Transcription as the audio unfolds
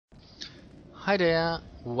Hi there,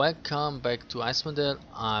 welcome back to Icewind.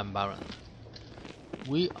 I'm Baron.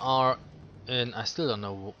 We are in, I still don't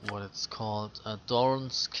know what it's called,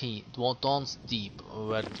 Dawn's Deep,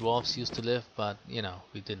 where the dwarves used to live, but you know,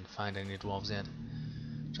 we didn't find any dwarves yet.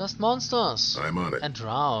 Just monsters! I'm on it. And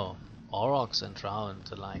drow. Orogs and drow and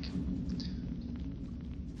the like.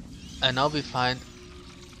 And now we find...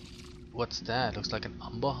 What's that? Looks like an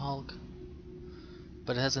umber hulk?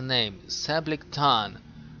 But it has a name. Sablik Tan.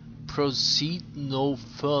 Proceed no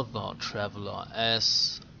further, traveler,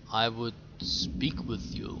 as I would speak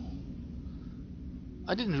with you.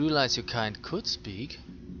 I didn't realize your kind could speak.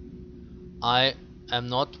 I am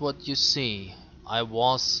not what you see. I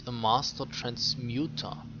was a master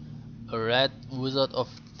transmuter, a red wizard of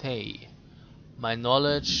Thay. My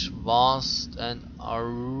knowledge vast and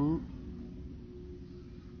How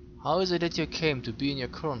is it that you came to be in your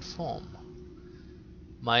current form?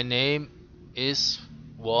 My name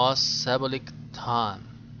was Sabalik Tan.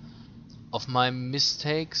 Of my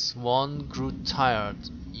mistakes one grew tired,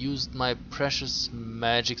 used my precious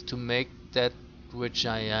magic to make that which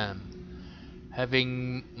I am.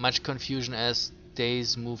 Having much confusion as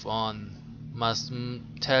days move on, must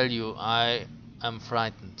tell you I am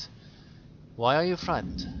frightened. Why are you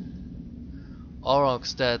frightened?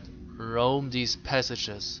 Orogs that roam these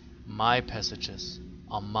passages, my passages,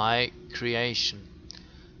 are my creation.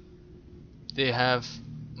 They have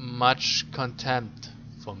much contempt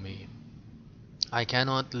for me. I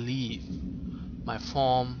cannot leave my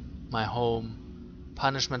form, my home,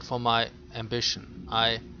 punishment for my ambition.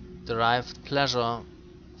 I derived pleasure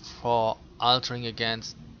for altering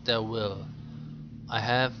against their will. I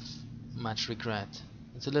have much regret.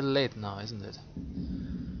 It's a little late now, isn't it?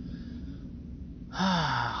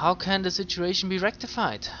 How can the situation be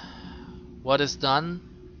rectified? What is done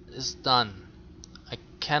is done. I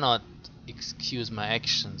cannot excuse my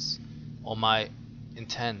actions or my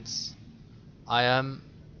intents. I am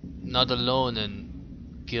not alone in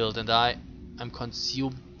guilt, and I am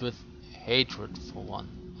consumed with hatred for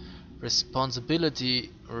one.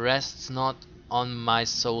 Responsibility rests not on my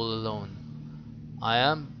soul alone. I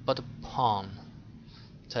am but a pawn.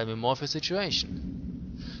 Tell me more of your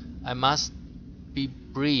situation. I must be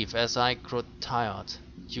brief as I grow tired.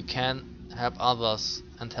 You can help others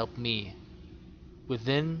and help me.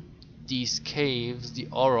 Within these caves the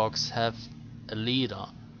orogs have a leader.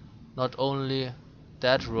 Not only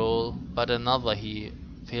that role, but another he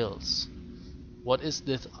fills. What is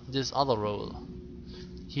this other role?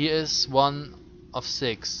 He is one of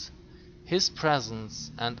 6. His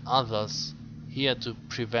presence and others here to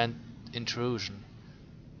prevent intrusion.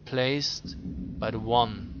 Placed by the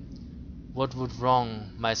one, what would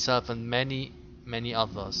wrong myself and many, many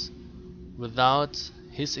others. Without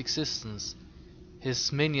his existence,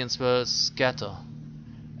 his minions will scatter,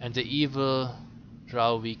 and the evil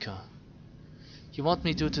grow weaker. You want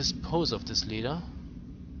me to dispose of this leader?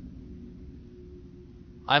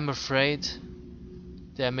 I'm afraid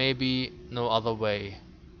there may be no other way.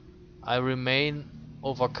 I remain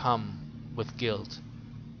overcome with guilt.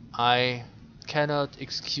 I cannot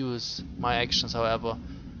excuse my actions, however.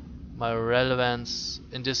 My relevance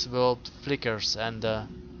in this world flickers, and a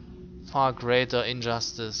far greater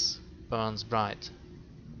injustice burns bright.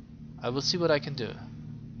 I will see what I can do.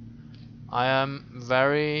 I am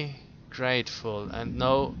very grateful and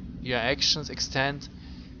know your actions extend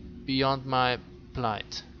beyond my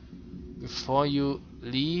plight. Before you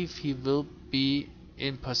leave, he will be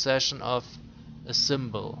in possession of a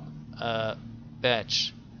symbol, a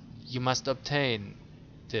badge. You must obtain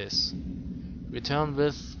this. Return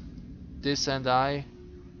with this, and I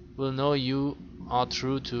will know you are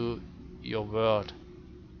true to your word.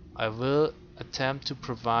 I will attempt to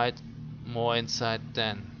provide more insight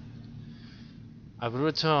then. I will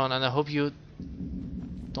return, and I hope you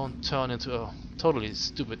don't turn into a totally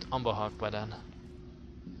stupid umber hulk by then.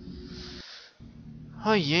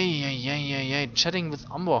 Oh yay, chatting with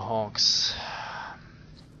umber hawks.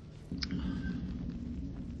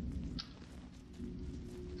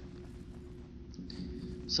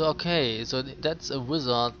 So okay, so that's a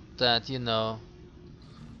wizard that, you know,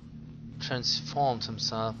 transformed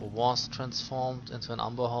himself, or was transformed into an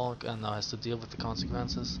umber hulk, and now has to deal with the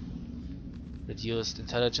consequences. Reduced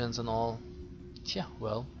intelligence and all. Yeah,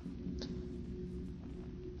 well,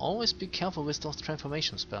 always be careful with those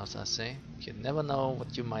transformation spells, I say. You never know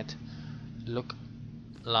what you might look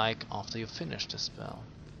like after you finish the spell.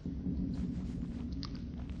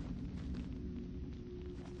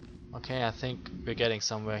 Okay, I think we're getting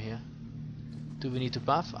somewhere here. Do we need to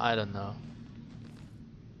buff? I don't know.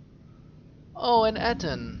 Oh, and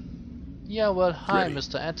Etten. Yeah, well, hi, Ready.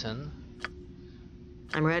 Mr. Etten.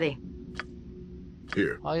 I'm ready.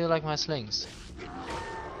 Here. How you like my slings?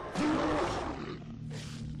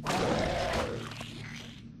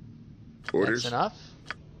 Orders? That's enough.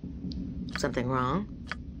 Something wrong?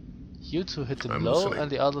 You two hit them I'm low listening. and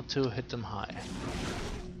the other two hit them high.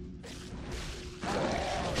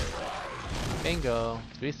 Bingo!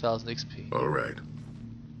 3000 XP. All right.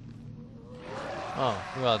 Oh,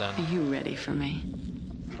 well done. Are you ready for me?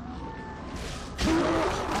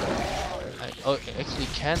 I actually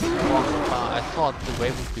can't walk far. I thought the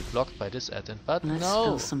way would be blocked by this add-in, but Let's no!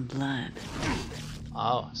 spill some blood.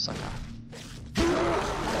 Oh, sucker.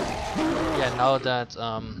 Yeah, now that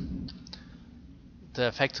the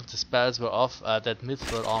effects of the spells were off, that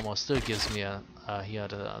mithril armor still gives me here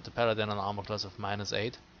the paladin an armor class of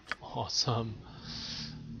 -8. Awesome.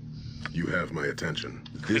 You have my attention.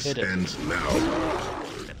 This Hit it. ends now.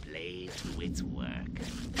 The blade to its work.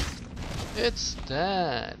 It's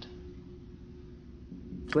dead.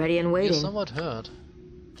 Ready and You're waiting. somewhat hurt.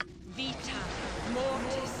 Vita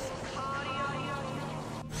mortis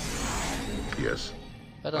Yes,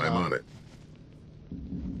 I don't I'm know. on it.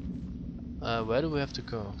 Where do we have to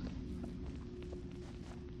go?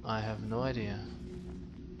 I have no idea.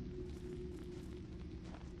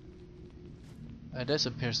 This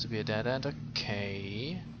appears to be a dead end.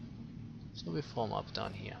 Okay. So we form up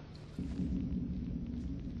down here.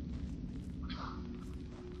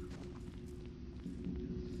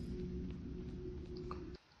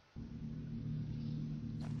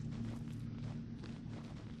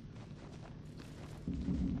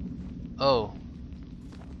 Oh.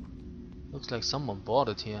 Looks like someone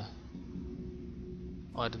boarded here.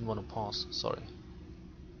 Oh, I didn't want to pause. Sorry.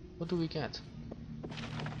 What do we get?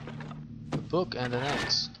 A book and an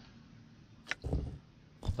axe.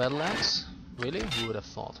 Battle axe? Really? Who would have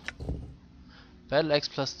thought? Battle axe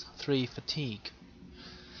plus 3 fatigue.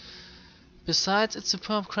 Besides its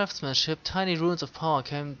superb craftsmanship, tiny runes of power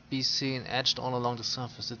can be seen etched all along the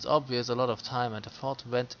surface. It's obvious a lot of time and effort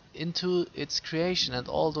went into its creation, and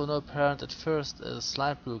although no apparent at first, a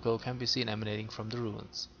slight blue glow can be seen emanating from the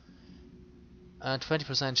runes.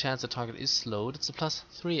 20% chance the target is slowed. It's a plus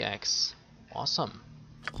 3x. Awesome.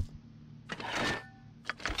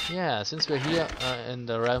 Yeah, since we're here in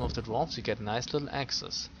the realm of the dwarves, we get nice little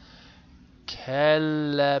axes.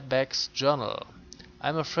 Kelebek's journal.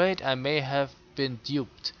 I'm afraid I may have been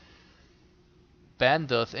duped.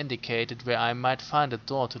 Bandoth indicated where I might find a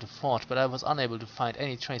door to the forge, but I was unable to find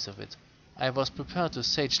any trace of it. I was prepared to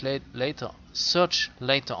search later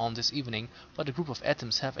on this evening, but a group of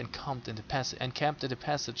atoms have encamped in the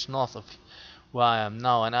passage north of where I am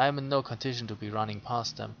now, and I am in no condition to be running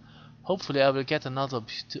past them. Hopefully I will get another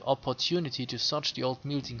opportunity to search the old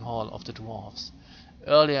meeting hall of the dwarves.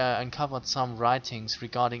 Earlier I uncovered some writings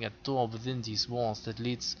regarding a door within these walls that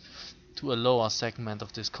leads to a lower segment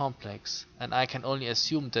of this complex, and I can only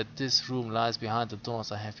assume that this room lies behind the door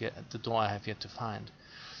I have yet to find.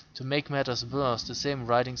 To make matters worse, the same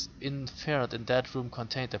writings inferred in that room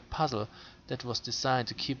contained a puzzle that was designed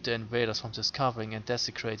to keep the invaders from discovering and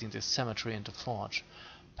desecrating the cemetery and the forge.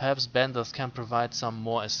 Perhaps Bandoth can provide some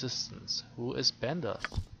more assistance. Who is Bandoth?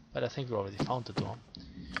 But I think we already found the door.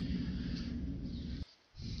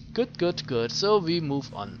 Good. So we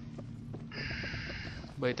move on.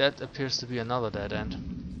 Wait, that appears to be another dead end.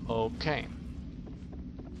 Okay.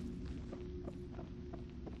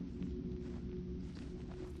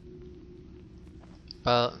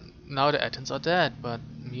 Well, now the atoms are dead, but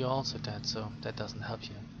you're also dead, so that doesn't help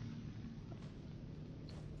you.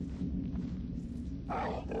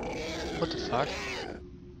 What the fuck?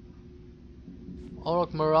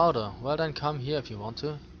 Orog Marauder. Well then, come here if you want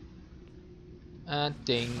to. And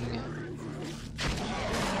ding.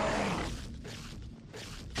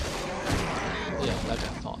 Yeah, like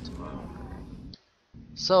I thought.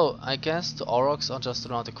 So, I guess the orogs are just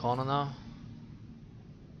around the corner now.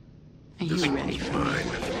 Are you ready for me?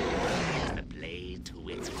 The blade to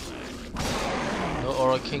its work. No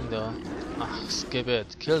orog king though. Ah, skip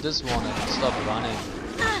it. Kill this one and stop running.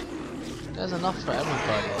 There's enough for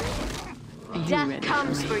everybody. Are you Death ready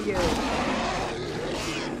comes for for me? you.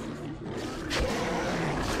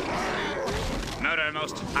 Murder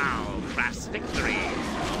most foul crafts victory.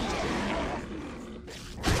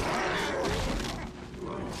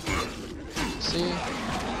 See?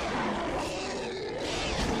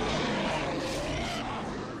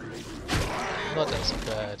 Not that so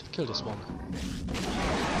bad. Kill this one.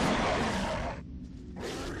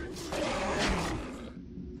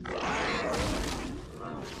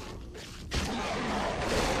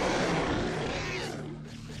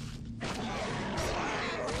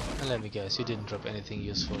 And let me guess, you didn't drop anything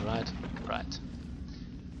useful, right? Right.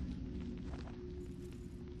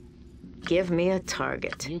 Give me a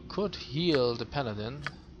target. You could heal the paladin.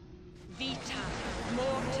 Vita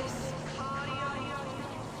mortis.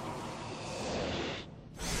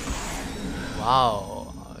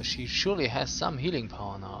 Wow, she surely has some healing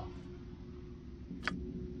power now.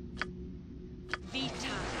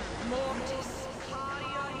 Vita mortis.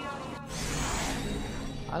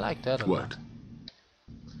 I like that a What? lot.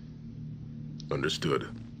 Understood.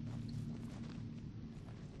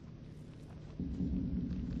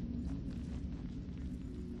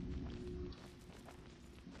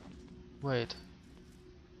 Wait.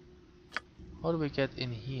 How do we get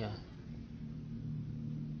in here?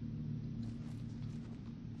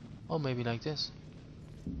 Or maybe like this.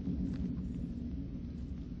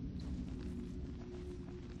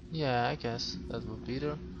 Yeah, I guess that would be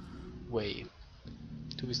the way.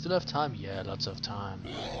 Do we still have time? Yeah, lots of time.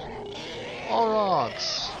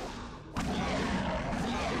 Orogs!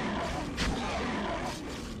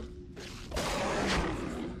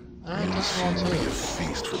 And this one Be a too.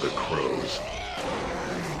 feast for the crows.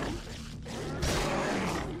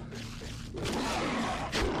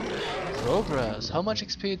 Progress. How much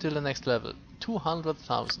XP till the next level?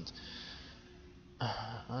 200,000.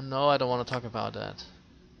 No, I don't want to talk about that.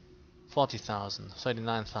 40,000,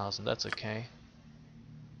 39,000. That's okay.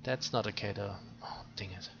 That's not okay though. Oh,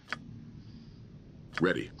 dang it.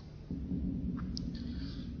 Ready.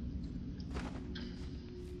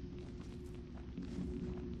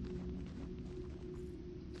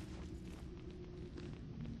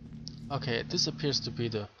 Okay, this appears to be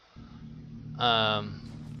the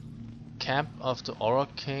camp of the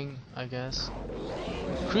Orog King, I guess.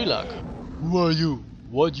 Krilag, who are you?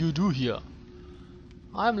 What do you do here?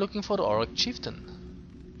 I'm looking for the Orog chieftain.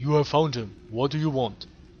 You have found him. What do you want?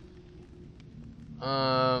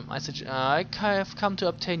 I have come to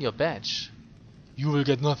obtain your badge. You will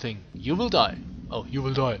get nothing. You will die. Oh, you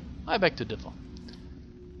will die. I beg to differ.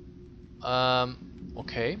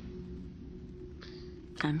 Okay.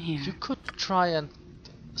 I'm here. You could try and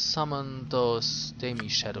summon those demi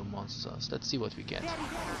shadow monsters. Let's see what we get.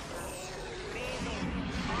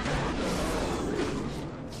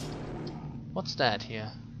 What's that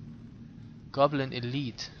here? Goblin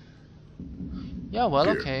elite. Yeah, well,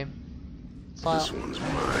 Here. okay. This Fire. one's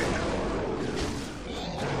mine.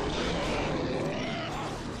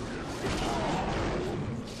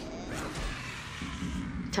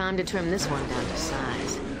 Time to trim this one down to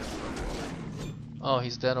size. Oh,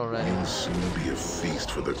 he's dead already. Will soon be a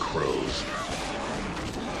feast for the crows.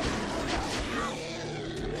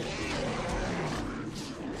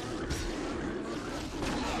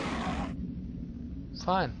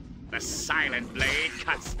 Fine. The silent blade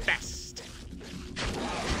cuts best.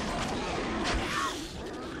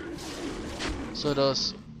 So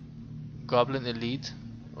those goblin elite,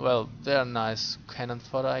 well, they're nice cannon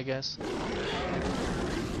fodder, I guess.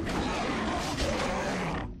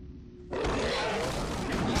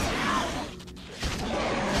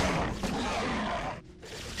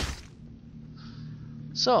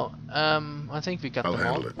 So, I think we got I'll them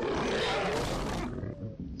all. handle it.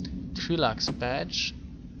 Trilag's badge,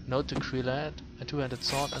 note to Krilag, a two-handed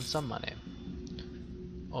sword and some money.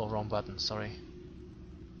 Oh, wrong button, sorry.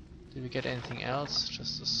 Did we get anything else?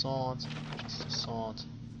 Just a sword, just a sword,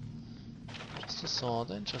 just a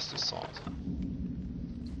sword and just a sword.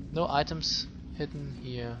 No items hidden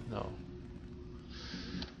here, no.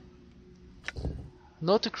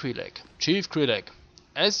 Note to Krilag. Chief Krilag.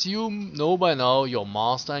 As you know by now, your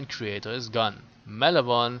master and creator is gone.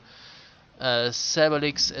 Malevon,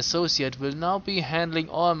 Sabalik's associate, will now be handling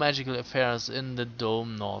all magical affairs in the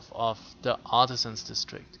dome north of the Artisans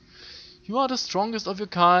District. You are the strongest of your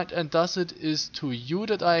kind, and thus it is to you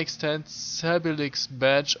that I extend Sabalik's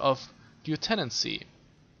badge of lieutenancy.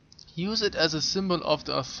 Use it as a symbol of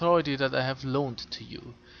the authority that I have loaned to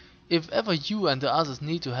you. If ever you and the others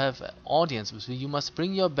need to have an audience with me, you must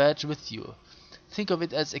bring your badge with you. Think of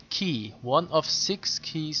it as a key, one of 6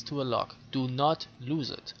 keys to a lock. Do not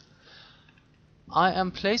lose it. I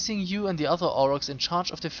am placing you and the other orogs in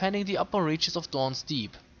charge of defending the upper reaches of Dawn's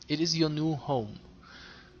Deep. It is your new home.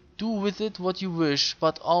 Do with it what you wish,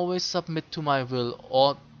 but always submit to my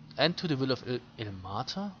will and to the will of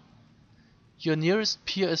Ilmater? Your nearest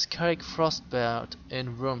peer is Carrick Frostbeard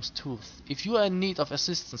in Worm's Tooth. If you are in need of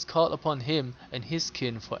assistance, call upon him and his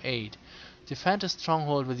kin for aid. Defend the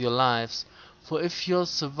stronghold with your lives, for if you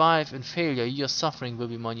survive in failure, your suffering will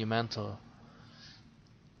be monumental.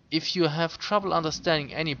 If you have trouble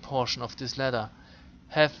understanding any portion of this letter,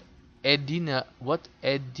 have Edinirai?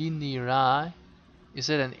 Is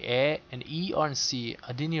it an E or an C?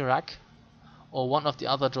 Adinirak? Or one of the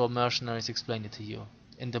other Drow mercenaries explain it to you.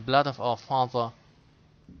 In the blood of our father,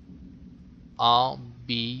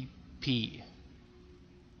 RBP.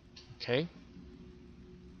 Okay.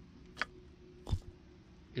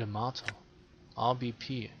 Ilmater.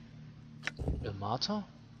 RBP. Ilmater?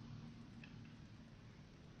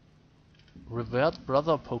 Revered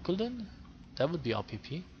Brother Pokelin? That would be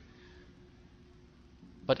RPP.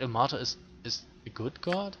 But Ilmater is a good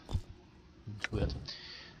god? Weird.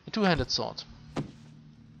 A two-handed sword.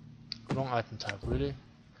 Wrong item type, really?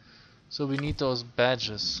 So we need those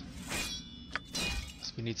badges.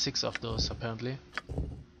 So we need 6 of those apparently.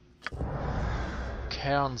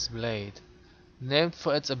 Cairn's Blade. Named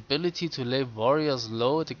for its ability to lay warriors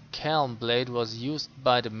low, the Cairn Blade was used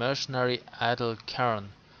by the mercenary Adel Cairn.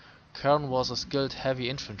 Cairn was a skilled heavy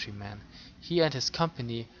infantryman. He and his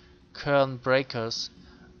company, Cairn Breakers,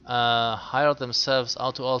 hired themselves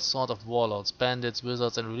out to all sorts of warlords, bandits,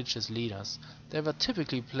 wizards and religious leaders. They were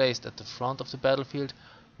typically placed at the front of the battlefield,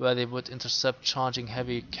 where they would intercept charging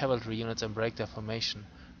heavy cavalry units and break their formation.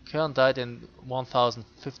 Cairn died in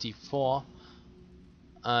 1054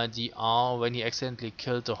 DR when he accidentally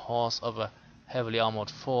killed the horse of a heavily armored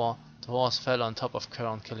foe. The horse fell on top of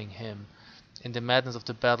Cairn, killing him. In the madness of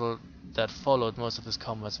the battle that followed, most of his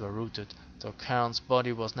comrades were routed. Though Cairn's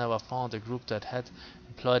body was never found, the group that had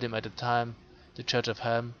employed him at the time, the Church of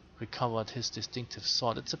Helm, recovered his distinctive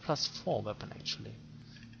sword. It's a +4 weapon actually.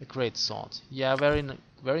 A great sword. Yeah,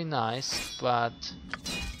 very nice, but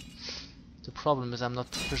the problem is I'm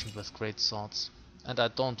not proficient with great swords. And I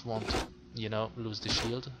don't want to, you know, lose the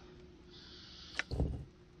shield.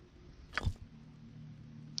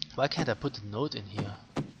 Why can't I put a note in here?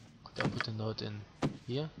 Could I put a note in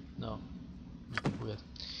here? No. Weird.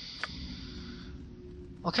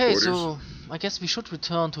 Okay, Orders. so I guess we should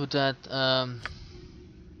return to that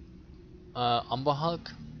Umber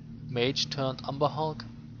Hulk. Mage turned Umber Hulk.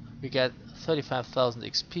 We get 35,000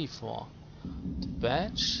 XP for the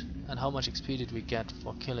badge. And how much XP did we get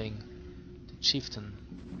for killing the chieftain?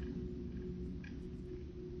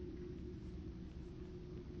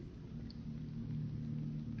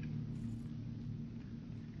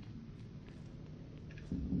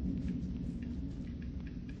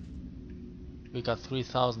 We got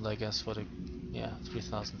 3,000 I guess for the... yeah,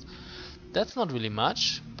 3,000. That's not really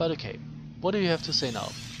much, but okay. What do you have to say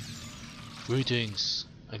now? Greetings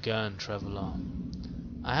again, traveler.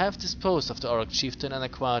 I have disposed of the orog chieftain and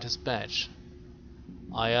acquired his badge.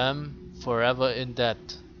 I am forever in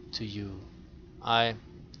debt to you. I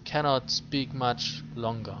cannot speak much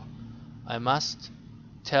longer. I must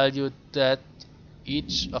tell you that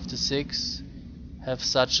each of the 6 have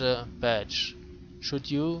such a badge. Should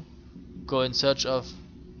you go in search of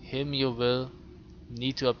him, you will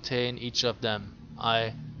need to obtain each of them.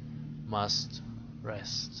 I must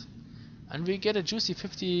rest. And we get a juicy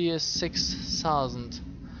 56,000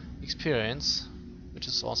 experience, which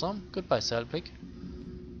is awesome. Goodbye, Selbig.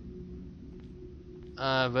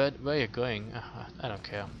 Where are you going? I don't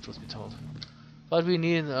care, truth be told. But we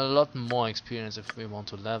need a lot more experience if we want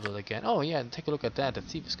to level again. Oh yeah, take a look at that. The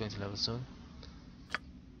thief is going to level soon.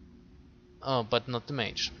 Oh, but not the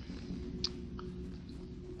mage.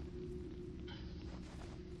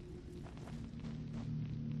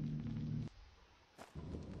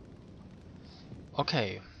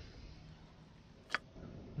 Okay.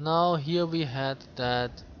 Now here we had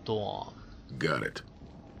that door. Got it.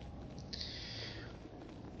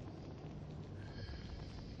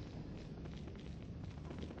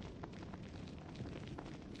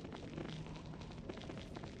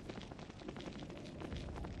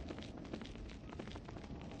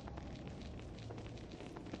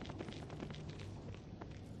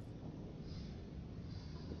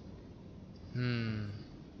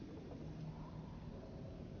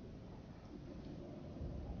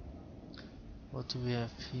 What do we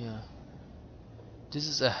have here? This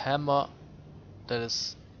is a hammer that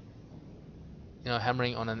is, you know,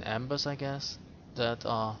 hammering on an ambush, I guess. That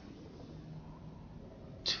are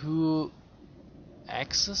 2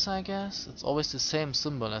 axes, I guess. It's always the same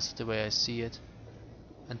symbol as the way I see it.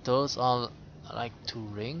 And those are like 2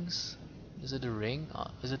 rings. Is it a ring?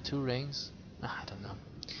 Is it 2 rings? I don't know.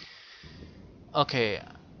 Okay,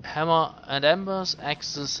 hammer and ambush,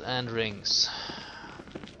 axes and rings.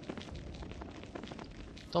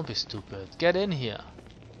 Don't be stupid. Get in here.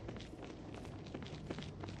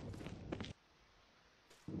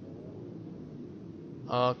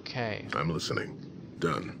 Okay. I'm listening.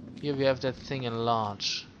 Done. Here we have that thing in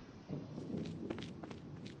large.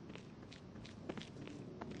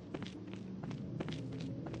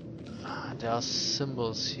 There are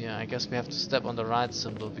symbols here. I guess we have to step on the right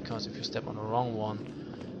symbol, because if you step on the wrong one,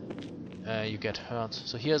 you get hurt.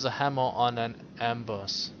 So here's a hammer on an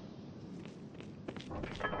ambush.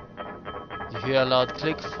 You hear a loud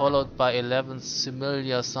click followed by 11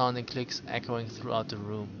 similar sounding clicks echoing throughout the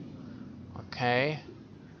room. Okay.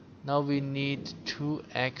 Now we need 2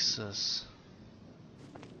 axes.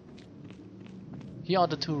 Here are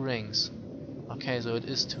the 2 rings. Okay, so it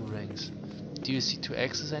is 2 rings. Do you see 2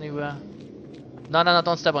 axes anywhere? No, no, no,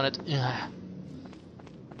 don't step on it. Ugh.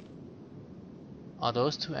 Are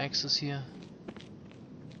those 2 axes here?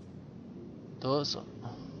 Those...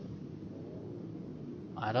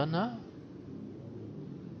 I don't know.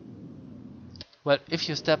 Well, if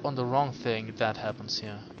you step on the wrong thing, that happens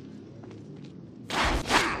here.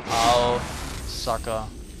 Ow, sucker.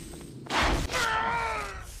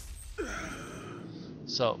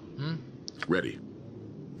 So, Ready.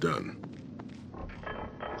 Done.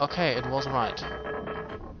 Okay, it was right.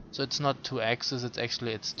 So it's not 2 axes,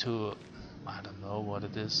 it's 2... I don't know what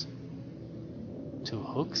it is. 2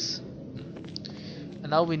 hooks? And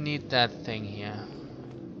now we need that thing here.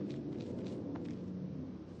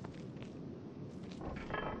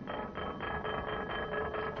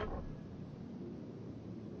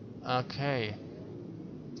 Okay.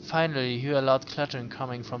 Finally, you hear a loud clattering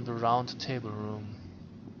coming from the round table room.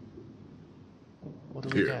 What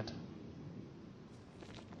do we get?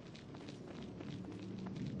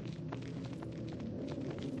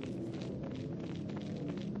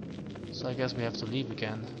 So I guess we have to leave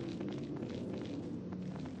again.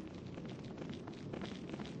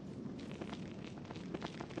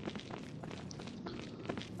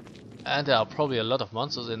 And there are probably a lot of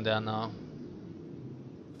monsters in there now.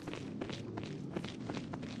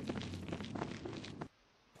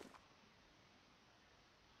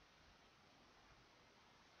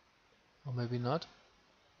 Or maybe not.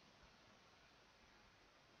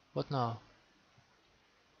 What now?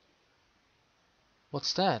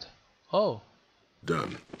 What's that? Oh.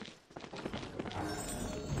 Done.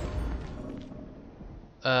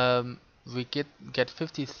 We get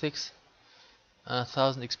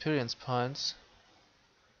 56,000 experience points.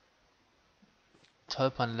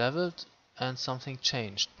 12 unleveled and something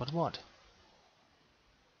changed. But what?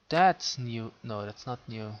 That's new. No, that's not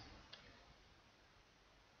new.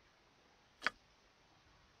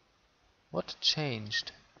 What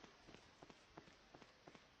changed?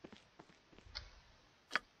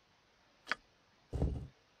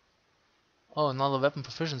 Oh, another weapon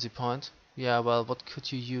proficiency point. Yeah, well, what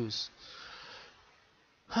could you use?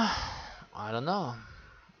 I don't know.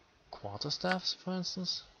 Quarterstaffs, for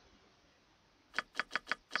instance.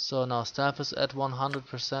 So now staff is at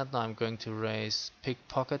 100%. Now I'm going to raise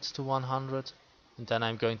pickpockets to 100, and then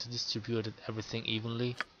I'm going to distribute it everything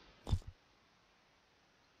evenly.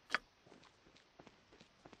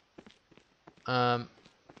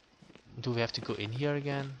 Do we have to go in here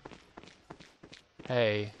again?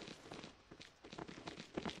 Hey.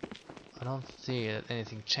 I don't see that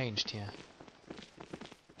anything changed here.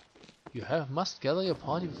 You must gather your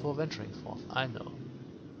party before venturing forth. I know.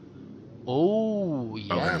 Oh,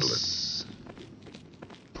 yes.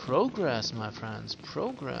 Progress, my friends.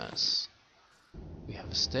 Progress. We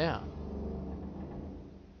have a stair.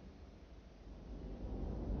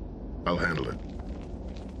 I'll handle it.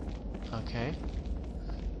 Okay.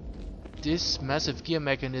 This massive gear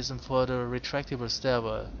mechanism for the retractable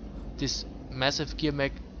stairwell. The massive gear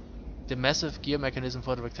mechanism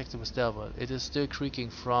for the retractable stairwell. It is still creaking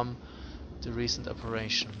from the recent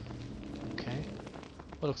operation. Okay.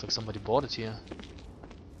 Well, looks like somebody bought it here.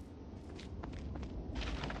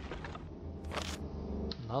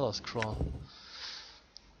 Another scroll.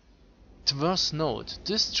 Tverse note.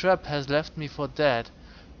 This trap has left me for dead,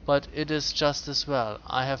 but it is just as well.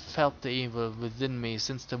 I have felt the evil within me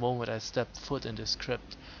since the moment I stepped foot in this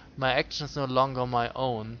crypt. My actions no longer my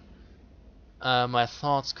own. My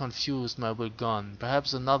thoughts confused, my will gone.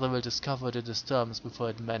 Perhaps another will discover the disturbance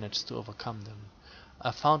before it manages to overcome them.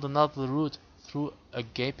 I found another route through a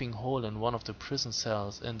gaping hole in one of the prison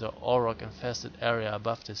cells in the orog-infested area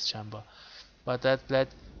above this chamber, but that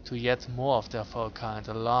led to yet more of their foul kind,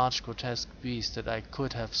 a large grotesque beast that I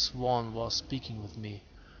could have sworn was speaking with me.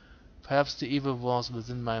 Perhaps the evil was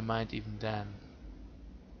within my mind even then.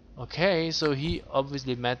 Okay, so he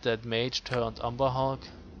obviously met that mage turned Umber Hulk.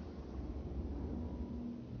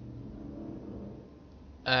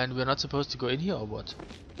 And we're not supposed to go in here or what?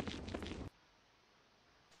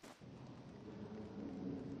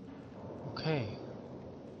 Okay.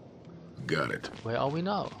 Got it. Where are we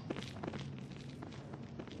now?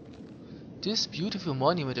 This beautiful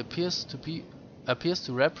monument appears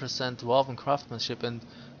to represent dwarven craftsmanship and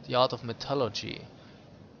the art of metallurgy,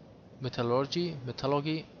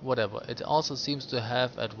 whatever. It also seems to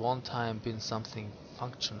have at one time been something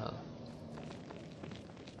functional.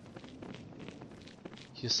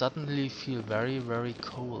 You suddenly feel very, very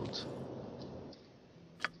cold.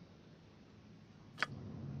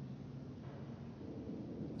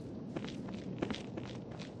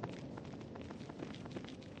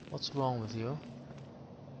 What's wrong with you?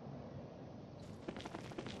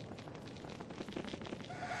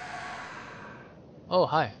 Oh,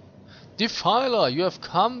 hi. Defiler, you have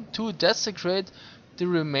come to desecrate the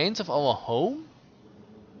remains of our home?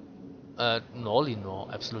 No,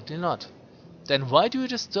 absolutely not. Then why do you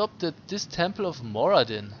disturb this temple of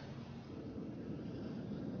Moradin?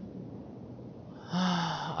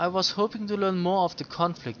 I was hoping to learn more of the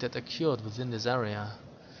conflict that occurred within this area.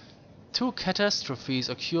 Two catastrophes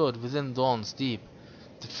occurred within Dawn's Deep.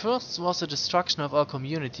 The first was the destruction of our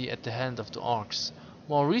community at the hand of the orcs.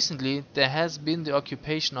 More recently, there has been the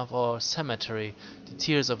occupation of our cemetery, the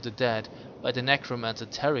Tears of the Dead, by the necromancer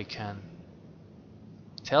Terrican.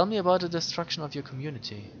 Tell me about the destruction of your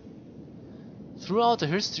community. Throughout the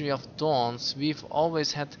history of Dawns, we've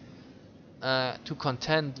always had to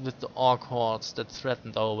contend with the orc hordes that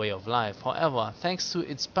threatened our way of life. However, thanks to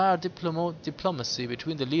inspired diplomacy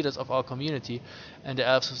between the leaders of our community and the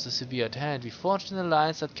elves of the Severe at hand, we forged an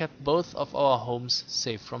alliance that kept both of our homes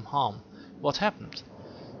safe from harm. What happened?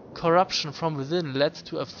 Corruption from within led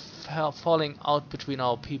to a falling out between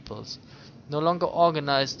our peoples. No longer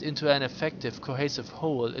organized into an effective, cohesive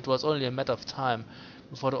whole, it was only a matter of time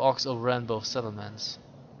before the orcs overran both settlements.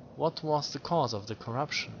 What was the cause of the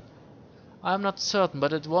corruption? I am not certain,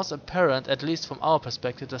 but it was apparent, at least from our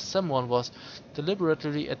perspective, that someone was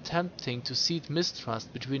deliberately attempting to seed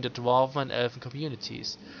mistrust between the dwarven and elven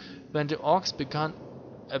communities. When the orcs began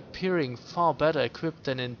appearing far better equipped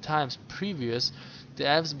than in times previous, the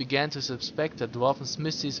elves began to suspect that dwarven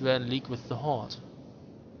smithies were in league with the horde.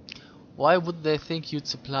 Why would they think you'd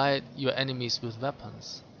supply your enemies with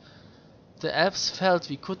weapons? The elves felt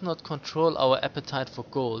we could not control our appetite for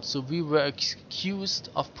gold, so we were accused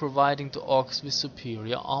of providing the orcs with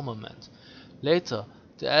superior armament. Later,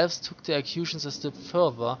 the elves took their accusations a step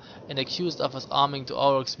further and accused of us arming the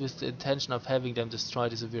orogs with the intention of having them destroy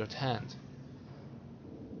the Severe at hand.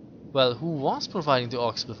 Well, who was providing the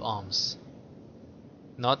orcs with arms?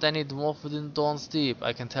 Not any dwarf within Dawn's Deep,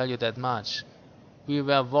 I can tell you that much. We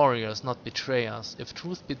were warriors, not betrayers. If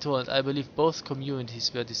truth be told, I believe both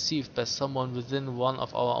communities were deceived by someone within one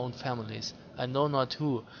of our own families. I know not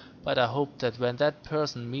who, but I hope that when that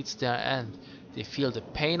person meets their end, they feel the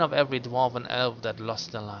pain of every dwarf and elf that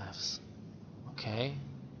lost their lives. Okay.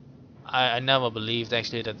 I never believed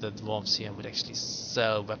actually that the dwarves here would actually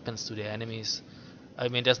sell weapons to their enemies. I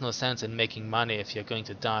mean, there's no sense in making money if you're going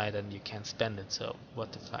to die, then you can't spend it, so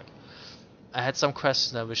what the fuck. I had some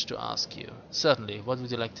questions I wish to ask you. Certainly, what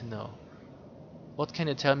would you like to know? What can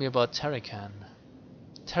you tell me about Terrican?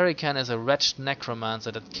 Terrican is a wretched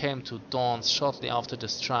necromancer that came to Dawns shortly after the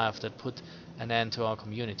strife that put an end to our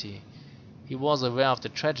community. He was aware of the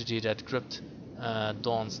tragedy that gripped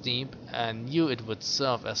Dawn's Deep and knew it would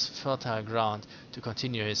serve as fertile ground to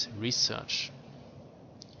continue his research.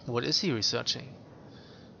 What is he researching?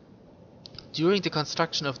 During the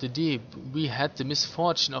construction of the Deep, we had the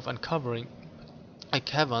misfortune of uncovering a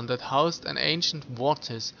cavern that housed an ancient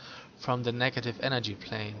vortex from the negative energy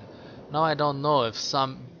plane. Now I don't know if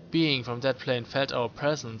some being from that plane felt our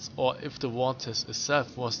presence or if the vortex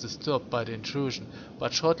itself was disturbed by the intrusion,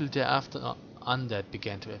 but shortly thereafter undead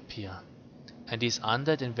began to appear. And these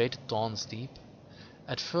undead invaded Dawn's Deep?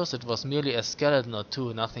 At first it was merely a skeleton or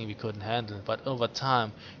two, nothing we couldn't handle, but over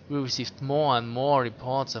time we received more and more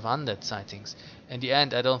reports of undead sightings. In the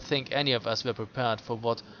end, I don't think any of us were prepared for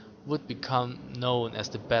what would become known as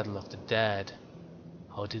the Battle of the Dead.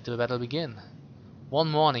 How did the battle begin?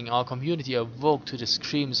 One morning our community awoke to the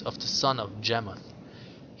screams of the son of Jamoth.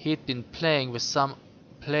 He had been playing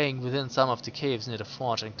within some of the caves near the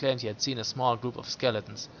forge and claimed he had seen a small group of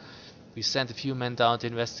skeletons. We sent a few men down to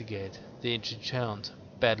investigate. They returned,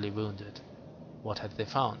 badly wounded. What had they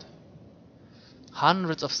found?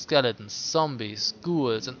 Hundreds of skeletons, zombies,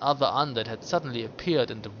 ghouls and other undead had suddenly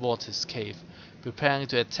appeared in the vortex cave, preparing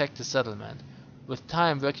to attack the settlement. With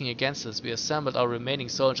time working against us, we assembled our remaining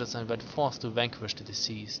soldiers and went forth to vanquish the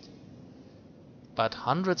deceased. But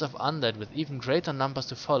hundreds of undead with even greater numbers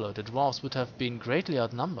to follow, the dwarves would have been greatly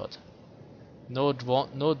outnumbered. No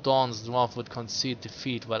Dawn's dwarf would concede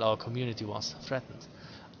defeat while our community was threatened.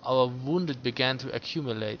 Our wounded began to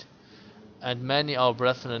accumulate, and many our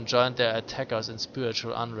brethren joined their attackers in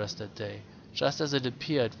spiritual unrest that day. Just as it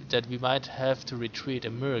appeared that we might have to retreat, a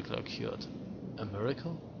miracle occurred. A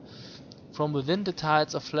miracle? From within the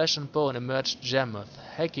tides of flesh and bone emerged Jamoth,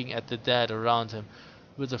 hacking at the dead around him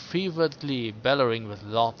with a fevered glee, bellowing with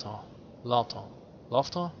laughter.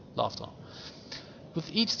 With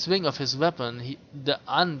each swing of his weapon, the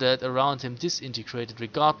undead around him disintegrated,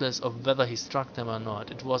 regardless of whether he struck them or not.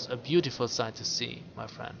 It was a beautiful sight to see, my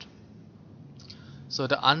friend. So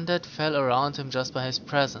the undead fell around him just by his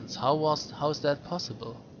presence. How's that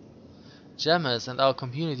possible? Jammers and our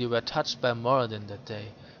community were touched by Moradin that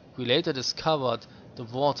day. We later discovered the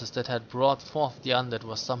waters that had brought forth the undead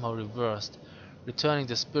was somehow reversed, returning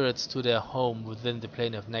the spirits to their home within the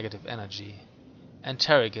plane of negative energy. And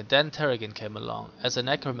Terrigan came along. As a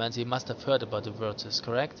necromancer, he must have heard about the Virtus,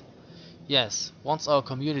 correct? Yes, once our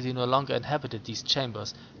community no longer inhabited these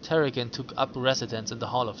chambers, Terrigan took up residence in the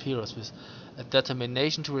Hall of Heroes with a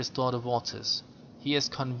determination to restore the Vortice. He is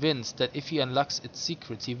convinced that if he unlocks its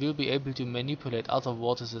secrets, he will be able to manipulate other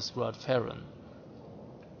Vortices throughout Faerun.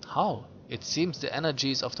 How? It seems the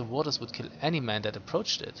energies of the Vortice would kill any man that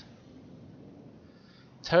approached it.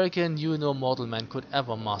 Terrigan knew no mortal man could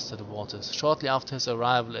ever master the Vortice. Shortly after his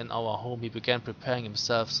arrival in our home, he began preparing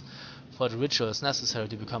himself for the rituals necessary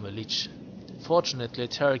to become a lich. Fortunately,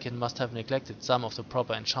 Terrigan must have neglected some of the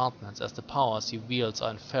proper enchantments, as the powers he wields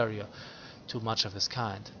are inferior to much of his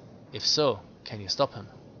kind. If so, can you stop him?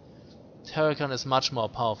 Terrigan is much more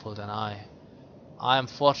powerful than I. I am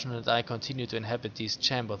fortunate that I continue to inhabit these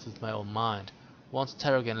chambers with my own mind. Once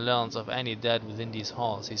Terrigan learns of any dead within these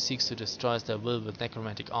halls, he seeks to destroy their will with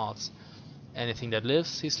necromantic arts. Anything that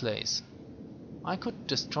lives, he slays. I could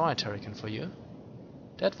destroy Terrigan for you.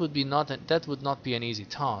 That would not be an easy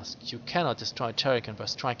task. You cannot destroy Terrigan by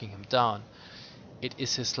striking him down. It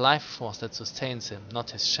is his life force that sustains him,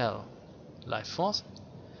 not his shell. Life force?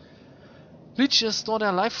 Liches store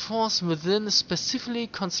their life force within specifically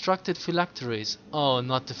constructed phylacteries. Oh,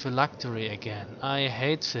 not the phylactery again. I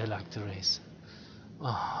hate phylacteries.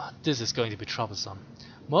 Oh, this is going to be troublesome.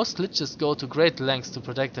 Most liches go to great lengths to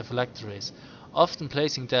protect their phylacteries, often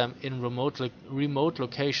placing them in remote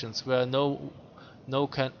locations where no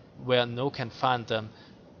can find them,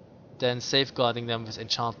 then safeguarding them with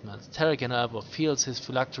enchantments. Terrigan, however, feels his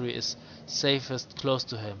phylactery is safest close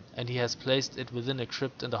to him, and he has placed it within a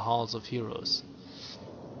crypt in the Halls of Heroes.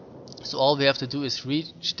 So all we have to do is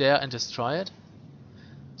reach there and destroy it?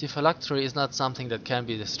 The phylactery is not something that can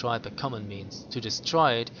be destroyed by common means. To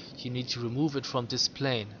destroy it, you need to remove it from this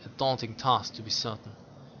plane, a daunting task to be certain.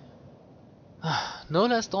 No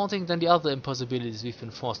less daunting than the other impossibilities we've been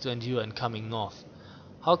forced to endure in coming north.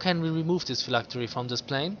 How can we remove this phylactery from this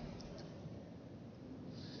plane?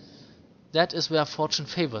 That is where fortune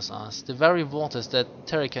favors us. The very waters that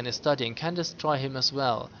Terrigan is studying can destroy him as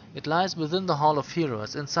well. It lies within the Hall of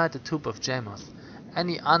Heroes, inside the tomb of Jamoth.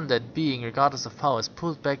 Any undead being, regardless of power, is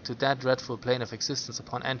pulled back to that dreadful plane of existence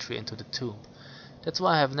upon entry into the tomb. That's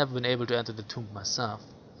why I have never been able to enter the tomb myself.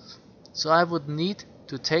 So I would need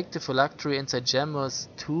to take the phylactery inside Jamoth's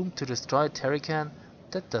tomb to destroy Terrigan?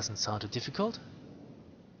 That doesn't sound too difficult.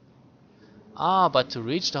 Ah, but to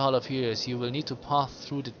reach the Hall of Heroes, you will need to pass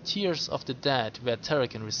through the Tears of the Dead, where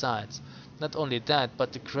Terrigan resides. Not only that,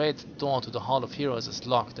 but the great door to the Hall of Heroes is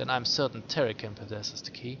locked, and I'm certain Terrigan possesses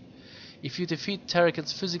the key. If you defeat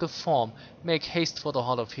Terrigan's physical form, make haste for the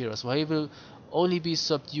Hall of Heroes, where he will only be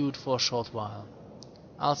subdued for a short while.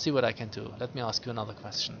 I'll see what I can do. Let me ask you another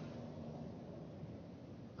question.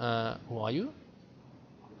 Who are you?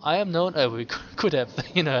 I am known. We could have,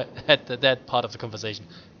 had that part of the conversation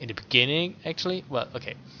in the beginning, actually. Well,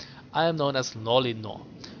 okay. I am known as Norley Nor.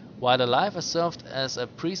 While alive, I served as a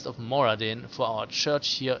priest of Moradin for our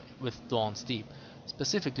church here with Dawn's Deep.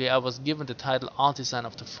 Specifically, I was given the title Artisan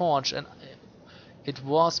of the Forge, and it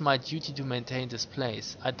was my duty to maintain this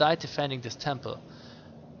place. I died defending this temple.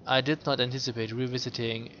 I did not anticipate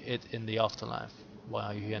revisiting it in the afterlife. Why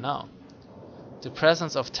are you here now? The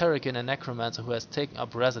presence of Terrigan, a necromancer who has taken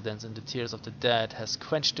up residence in the Tears of the Dead, has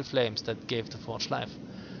quenched the flames that gave the forge life.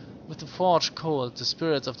 With the forge cold, the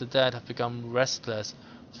spirits of the dead have become restless,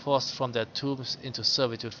 forced from their tombs into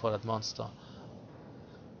servitude for that monster.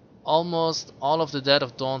 Almost all of the dead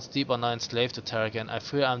of Dawn's Deep are now enslaved to Terrigan. I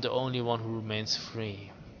fear I'm the only one who remains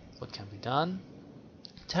free. What can be done?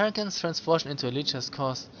 Terrigan's transformation into a lich has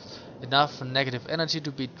caused enough negative energy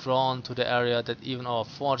to be drawn to the area that even our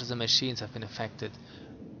forges and machines have been affected.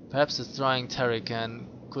 Perhaps destroying Terrigan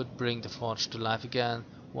could bring the forge to life again.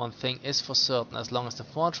 One thing is for certain: as long as the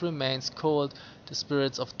forge remains cold, the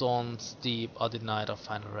spirits of Dawn's Deep are denied of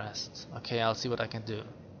final rest. Okay, I'll see what I can do.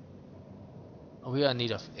 We are in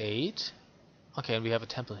need of 8. Okay, and we have a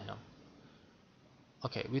temple here.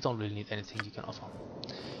 Okay, we don't really need anything you can offer.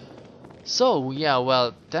 So, yeah,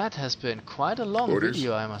 well, that has been quite a long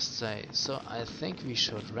video, I must say. So, I think we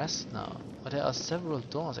should rest now. But there are several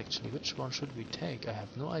doors, actually. Which one should we take? I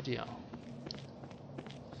have no idea.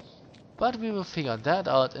 But we will figure that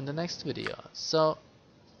out in the next video. So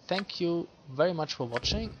thank you very much for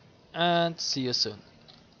watching and see you soon.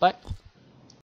 Bye.